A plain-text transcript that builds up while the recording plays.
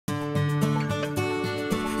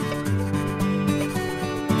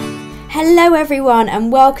Hello everyone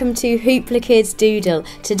and welcome to HooplaKidz Doodle.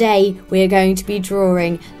 Today we are going to be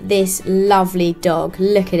drawing this lovely dog.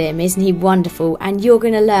 Look at him, isn't he wonderful? And you're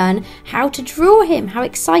going to learn how to draw him. How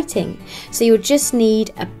exciting. So you'll just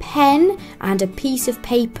need a pen and a piece of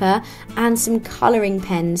paper and some colouring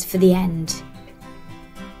pens for the end.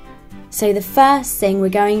 So the first thing we're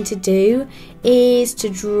going to do is to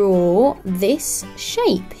draw this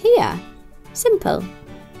shape here. Simple.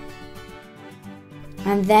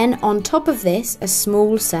 And then on top of this, a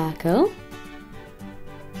small circle,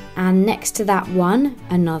 and next to that one,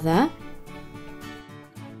 another.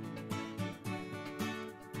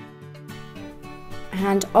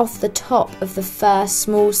 And off the top of the first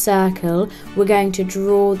small circle, we're going to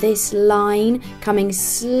draw this line coming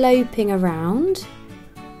sloping around.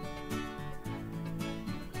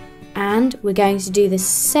 And we're going to do the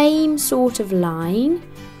same sort of line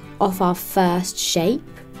off our first shape.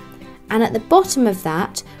 And at the bottom of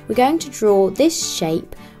that, we're going to draw this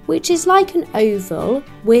shape, which is like an oval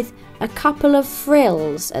with a couple of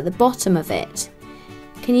frills at the bottom of it.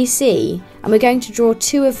 Can you see? And we're going to draw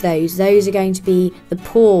two of those. Those are going to be the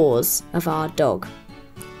paws of our dog.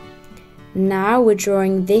 Now we're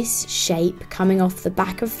drawing this shape coming off the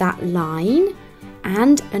back of that line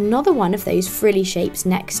and another one of those frilly shapes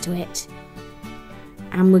next to it.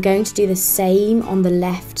 And we're going to do the same on the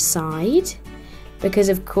left side, because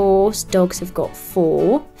of course dogs have got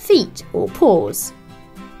 4 feet or paws.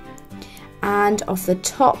 And off the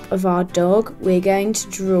top of our dog we're going to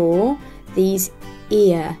draw these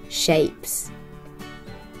ear shapes.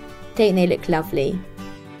 Don't they look lovely?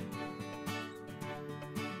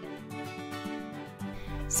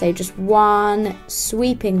 So just one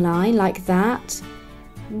sweeping line like that,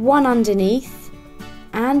 one underneath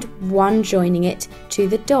and one joining it to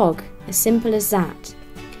the dog, as simple as that.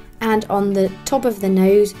 And on the top of the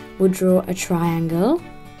nose we'll draw a triangle,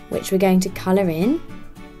 which we're going to colour in.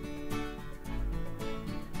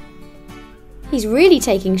 He's really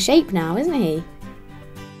taking shape now, isn't he?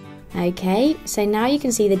 Okay, so now you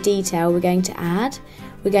can see the detail we're going to add.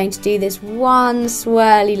 We're going to do this one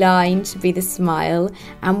swirly line to be the smile,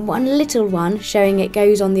 and one little one showing it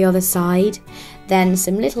goes on the other side. Then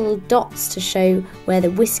some little dots to show where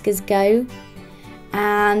the whiskers go.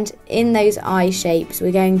 And in those eye shapes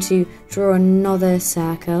we're going to draw another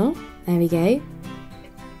circle. There we go.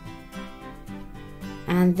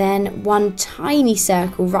 And then one tiny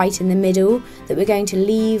circle right in the middle that we're going to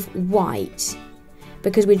leave white,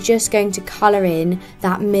 because we're just going to colour in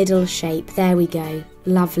that middle shape. There we go.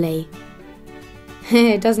 Lovely.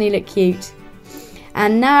 Doesn't he look cute?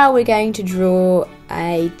 And now we're going to draw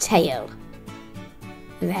a tail.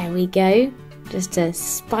 There we go. Just a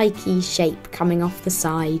spiky shape coming off the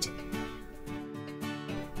side.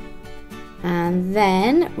 And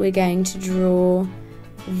then we're going to draw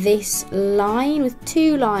this line with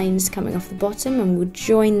 2 lines coming off the bottom, and we'll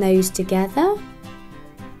join those together.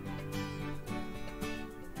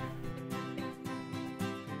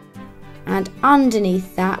 And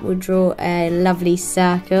underneath that we'll draw a lovely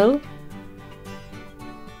circle.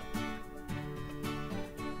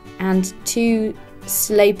 And 2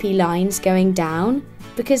 slopey lines going down,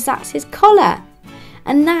 because that's his collar.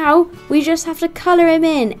 And now we just have to colour him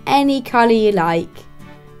in any colour you like.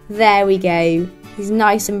 There we go. He's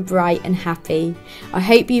nice and bright and happy. I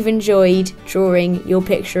hope you've enjoyed drawing your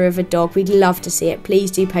picture of a dog. We'd love to see it.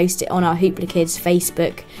 Please do post it on our HooplaKidz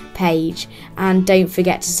Facebook page. And don't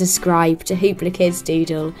forget to subscribe to HooplaKidz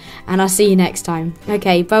Doodle. And I'll see you next time.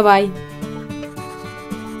 Okay, bye bye.